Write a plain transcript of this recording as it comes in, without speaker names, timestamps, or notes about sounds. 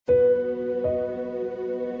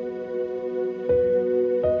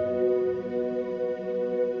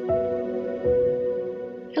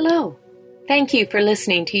Thank you for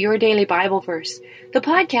listening to Your Daily Bible Verse, the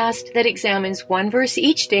podcast that examines one verse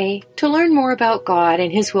each day to learn more about God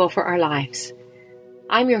and His will for our lives.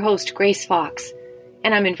 I'm your host, Grace Fox,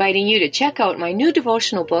 and I'm inviting you to check out my new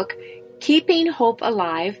devotional book, Keeping Hope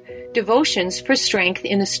Alive, Devotions for Strength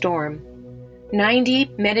in the Storm.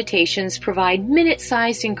 90 meditations provide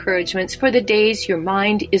minute-sized encouragements for the days your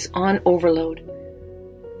mind is on overload.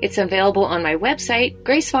 It's available on my website,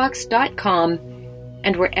 gracefox.com,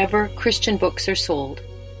 and wherever Christian books are sold.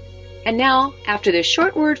 And now, after this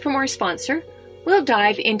short word from our sponsor, we'll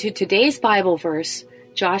dive into today's Bible verse,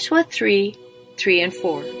 Joshua 3:3 and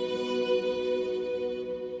 4.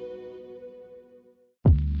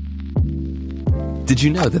 Did you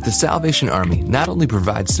know that the Salvation Army not only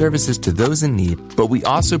provides services to those in need, but we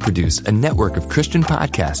also produce a network of Christian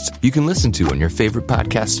podcasts you can listen to on your favorite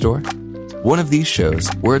podcast store? One of these shows,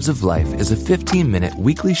 Words of Life, is a 15-minute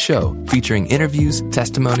weekly show featuring interviews,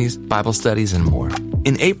 testimonies, Bible studies, and more.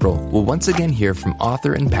 In April, we'll once again hear from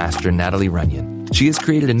author and pastor Natalie Runyon. She has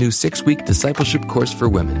created a new 6-week discipleship course for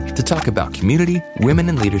women to talk about community, women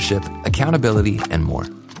in leadership, accountability, and more.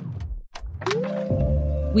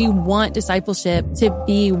 We want discipleship to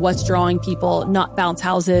be what's drawing people, not bounce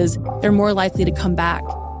houses. They're more likely to come back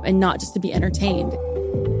and not just to be entertained.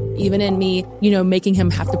 Even in me, making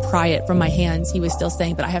him have to pry it from my hands, he was still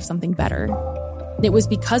saying, but I have something better. And it was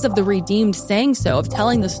because of the redeemed saying so, of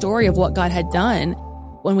telling the story of what God had done.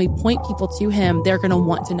 When we point people to him, they're going to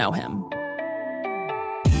want to know him.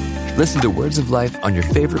 Listen to Words of Life on your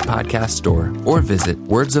favorite podcast store or visit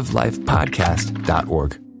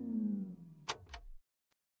wordsoflifepodcast.org.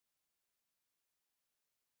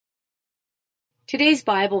 Today's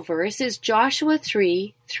Bible verse is Joshua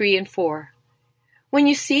 3:3 and 4. When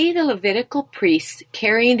you see the Levitical priests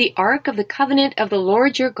carrying the Ark of the Covenant of the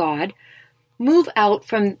Lord your God, move out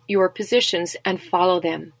from your positions and follow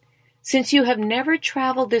them. Since you have never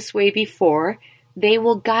traveled this way before, they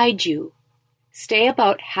will guide you. Stay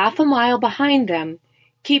about half a mile behind them,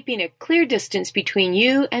 keeping a clear distance between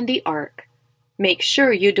you and the Ark. Make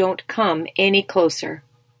sure you don't come any closer.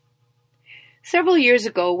 Several years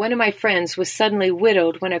ago, one of my friends was suddenly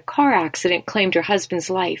widowed when a car accident claimed her husband's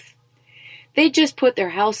life. They just put their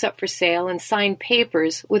house up for sale and signed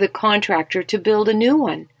papers with a contractor to build a new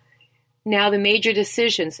one. Now the major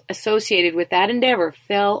decisions associated with that endeavor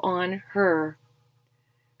fell on her.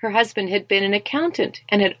 Her husband had been an accountant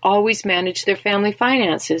and had always managed their family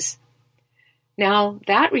finances. Now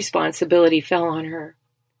that responsibility fell on her.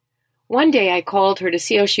 One day I called her to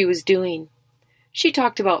see how she was doing. She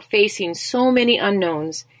talked about facing so many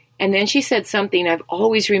unknowns, and then she said something I've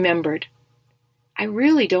always remembered. I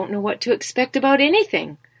really don't know what to expect about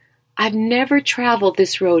anything. I've never traveled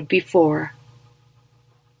this road before.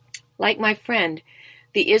 Like my friend,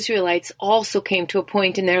 the Israelites also came to a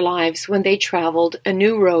point in their lives when they traveled a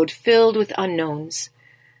new road filled with unknowns.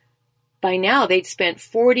 By now they'd spent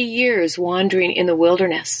 40 years wandering in the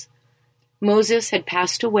wilderness. Moses had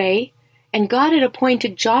passed away, and God had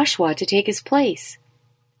appointed Joshua to take his place.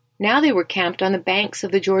 Now they were camped on the banks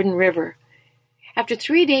of the Jordan River. After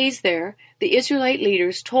 3 days there, the Israelite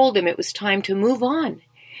leaders told them it was time to move on,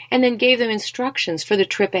 and then gave them instructions for the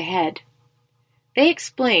trip ahead. They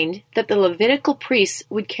explained that the Levitical priests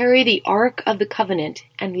would carry the Ark of the Covenant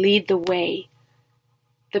and lead the way.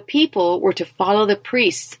 The people were to follow the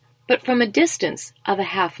priests, but from a distance of a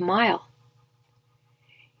half mile.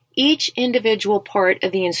 Each individual part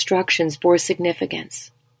of the instructions bore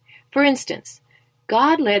significance. For instance,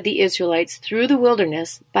 God led the Israelites through the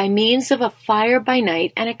wilderness by means of a fire by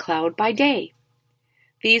night and a cloud by day.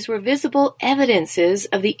 These were visible evidences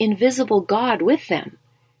of the invisible God with them.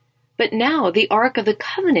 But now the Ark of the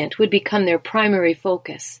Covenant would become their primary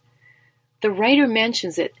focus. The writer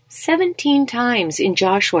mentions it 17 times in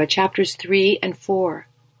Joshua chapters 3 and 4.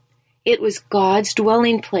 It was God's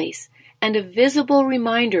dwelling place and a visible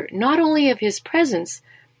reminder not only of his presence,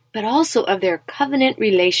 but also of their covenant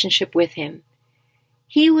relationship with him.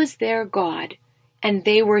 He was their God, and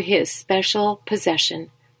they were his special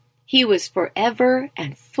possession. He was forever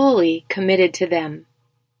and fully committed to them.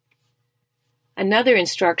 Another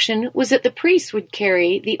instruction was that the priests would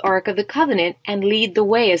carry the Ark of the Covenant and lead the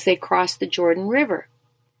way as they crossed the Jordan River.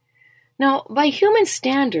 Now, by human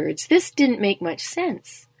standards, this didn't make much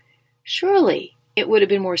sense. Surely, it would have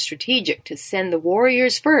been more strategic to send the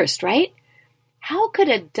warriors first, right? How could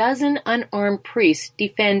a dozen unarmed priests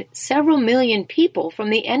defend several million people from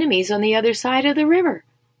the enemies on the other side of the river?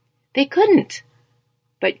 They couldn't,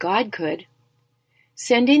 but God could.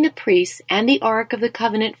 Sending the priests and the Ark of the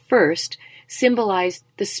Covenant first symbolized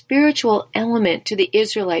the spiritual element to the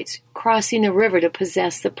Israelites crossing the river to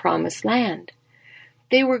possess the promised land.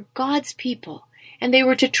 They were God's people, and they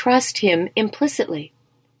were to trust him implicitly.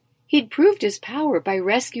 He'd proved his power by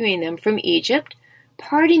rescuing them from Egypt,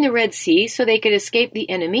 parting the Red Sea so they could escape the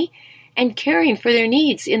enemy, and caring for their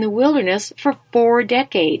needs in the wilderness for 4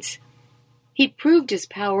 decades. He proved his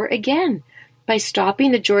power again by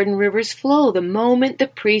stopping the Jordan River's flow the moment the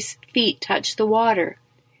priests' feet touched the water.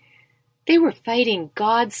 They were fighting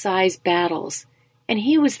God-sized battles, and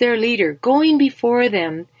he was their leader, going before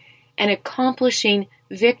them and accomplishing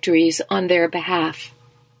victories on their behalf.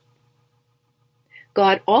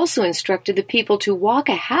 God also instructed the people to walk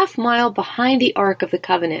a half-mile behind the Ark of the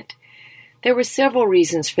Covenant. There were several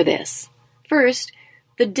reasons for this. First,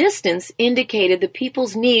 the distance indicated the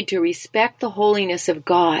people's need to respect the holiness of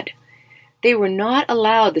God. They were not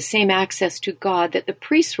allowed the same access to God that the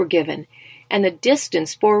priests were given, and the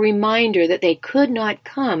distance bore a reminder that they could not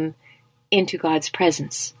come into God's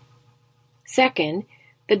presence. Second,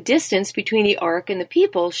 the distance between the ark and the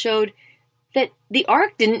people showed that the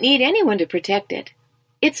ark didn't need anyone to protect it.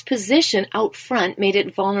 Its position out front made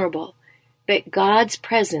it vulnerable, but God's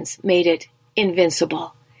presence made it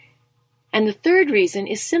invincible. And the third reason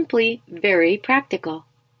is simply very practical.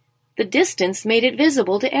 The distance made it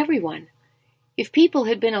visible to everyone. If people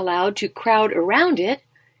had been allowed to crowd around it,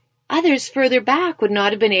 others further back would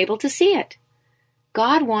not have been able to see it.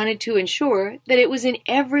 God wanted to ensure that it was in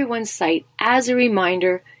everyone's sight as a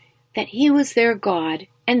reminder that he was their God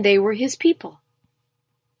and they were his people.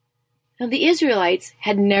 Now, the Israelites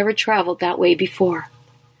had never traveled that way before.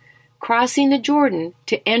 Crossing the Jordan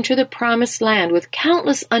to enter the promised land with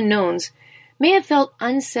countless unknowns may have felt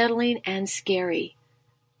unsettling and scary,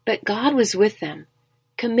 but God was with them,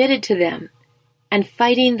 committed to them, and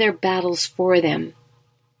fighting their battles for them.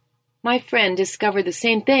 My friend discovered the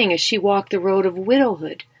same thing as she walked the road of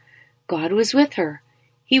widowhood. God was with her.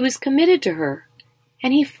 He was committed to her,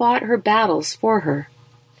 and he fought her battles for her.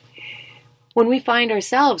 When we find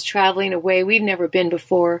ourselves traveling a way we've never been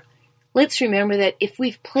before, let's remember that if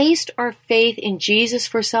we've placed our faith in Jesus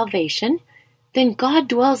for salvation, then God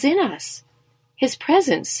dwells in us. His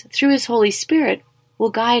presence, through his Holy Spirit, will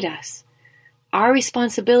guide us. Our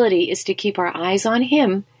responsibility is to keep our eyes on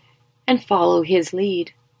him and follow his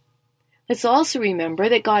lead. Let's also remember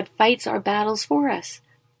that God fights our battles for us.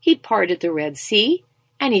 He parted the Red Sea,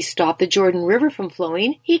 and he stopped the Jordan River from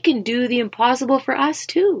flowing. He can do the impossible for us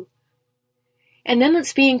too. And then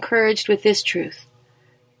let's be encouraged with this truth.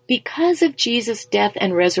 Because of Jesus' death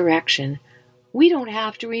and resurrection, we don't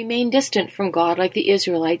have to remain distant from God like the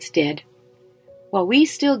Israelites did. While we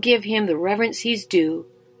still give him the reverence he's due,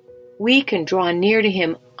 we can draw near to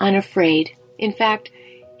him unafraid. In fact,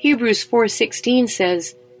 Hebrews 4:16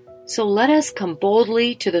 says, "So let us come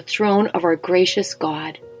boldly to the throne of our gracious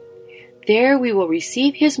God. There we will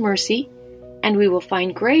receive his mercy, and we will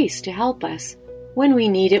find grace to help us when we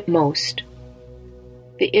need it most."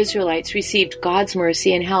 The Israelites received God's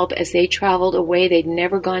mercy and help as they traveled a way they'd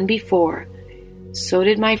never gone before. So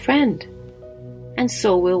did my friend, and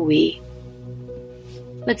so will we.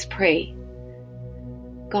 Let's pray.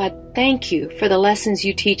 God, thank you for the lessons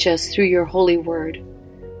you teach us through your holy word.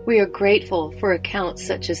 We are grateful for accounts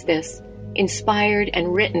such as this, inspired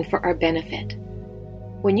and written for our benefit.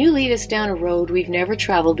 When you lead us down a road we've never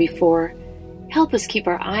traveled before, help us keep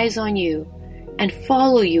our eyes on you and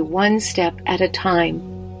follow you one step at a time.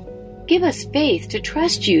 Give us faith to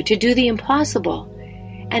trust you to do the impossible,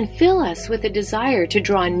 and fill us with a desire to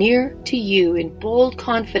draw near to you in bold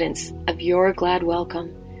confidence of your glad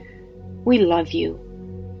welcome. We love you,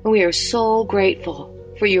 and we are so grateful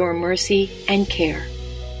for your mercy and care.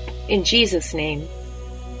 In Jesus' name,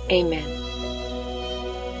 amen.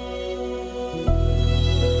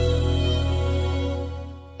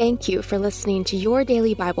 Thank you for listening to Your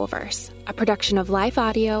Daily Bible Verse, a production of Life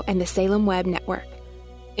Audio and the Salem Web Network.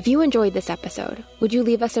 If you enjoyed this episode, would you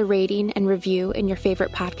leave us a rating and review in your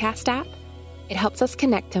favorite podcast app? It helps us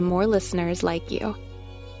connect to more listeners like you.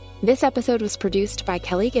 This episode was produced by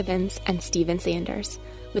Kelly Gibbons and Stephen Sanders,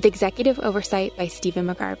 with executive oversight by Stephen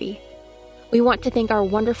McGarvey. We want to thank our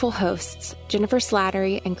wonderful hosts, Jennifer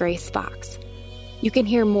Slattery and Grace Fox. You can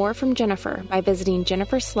hear more from Jennifer by visiting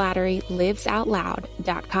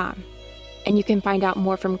jenniferslatterylivesoutloud.com. And you can find out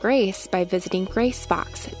more from Grace by visiting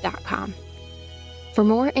gracefox.com. For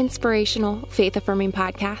more inspirational, faith-affirming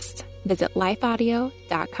podcasts, visit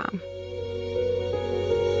lifeaudio.com.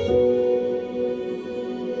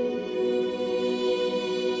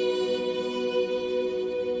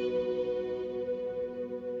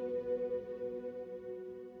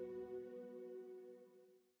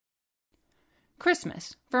 Chris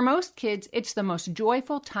Christmas. For most kids, it's the most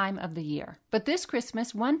joyful time of the year. But this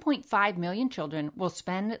Christmas, 1.5 million children will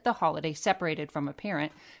spend the holiday separated from a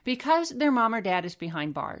parent because their mom or dad is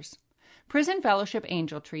behind bars. Prison Fellowship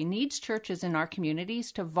Angel Tree needs churches in our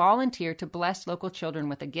communities to volunteer to bless local children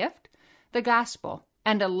with a gift, the gospel,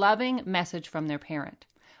 and a loving message from their parent.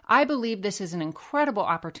 I believe this is an incredible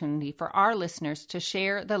opportunity for our listeners to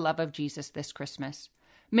share the love of Jesus this Christmas.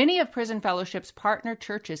 Many of Prison Fellowship's partner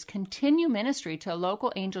churches continue ministry to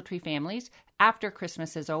local Angel Tree families after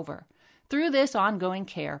Christmas is over. Through this ongoing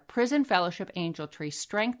care, Prison Fellowship Angel Tree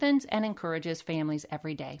strengthens and encourages families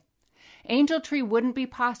every day. Angel Tree wouldn't be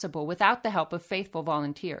possible without the help of faithful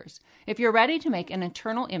volunteers. If you're ready to make an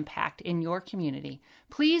eternal impact in your community,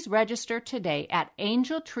 please register today at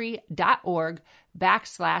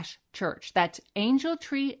angeltree.org/church. That's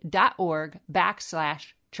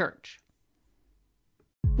angeltree.org/church.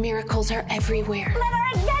 Miracles are everywhere. Let our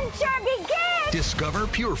adventure begin! Discover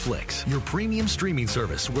PureFlix, your premium streaming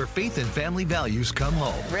service where faith and family values come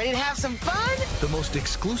home. Ready to have some fun? The most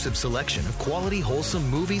exclusive selection of quality, wholesome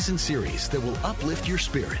movies and series that will uplift your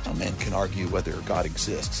spirit. A man can argue whether God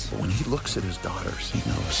exists, but when he looks at his daughters, he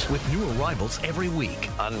knows. With new arrivals every week.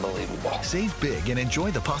 Unbelievable. Save big and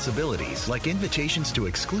enjoy the possibilities, like invitations to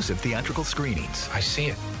exclusive theatrical screenings. I see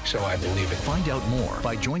it, so I believe it. Find out more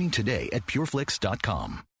by joining today at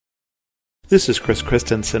pureflix.com. This is Chris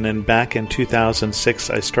Christensen, and back in 2006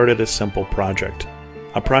 I started a simple project.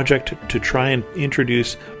 A project to try and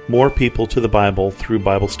introduce more people to the Bible through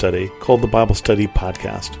Bible study called the Bible Study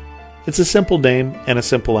Podcast. It's a simple name and a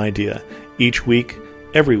simple idea. Each week,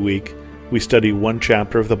 every week, we study one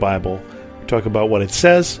chapter of the Bible, talk about what it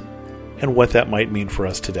says, and what that might mean for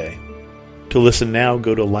us today. To listen now,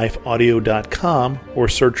 go to lifeaudio.com or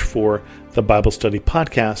search for the Bible Study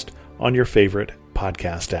Podcast on your favorite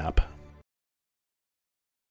podcast app.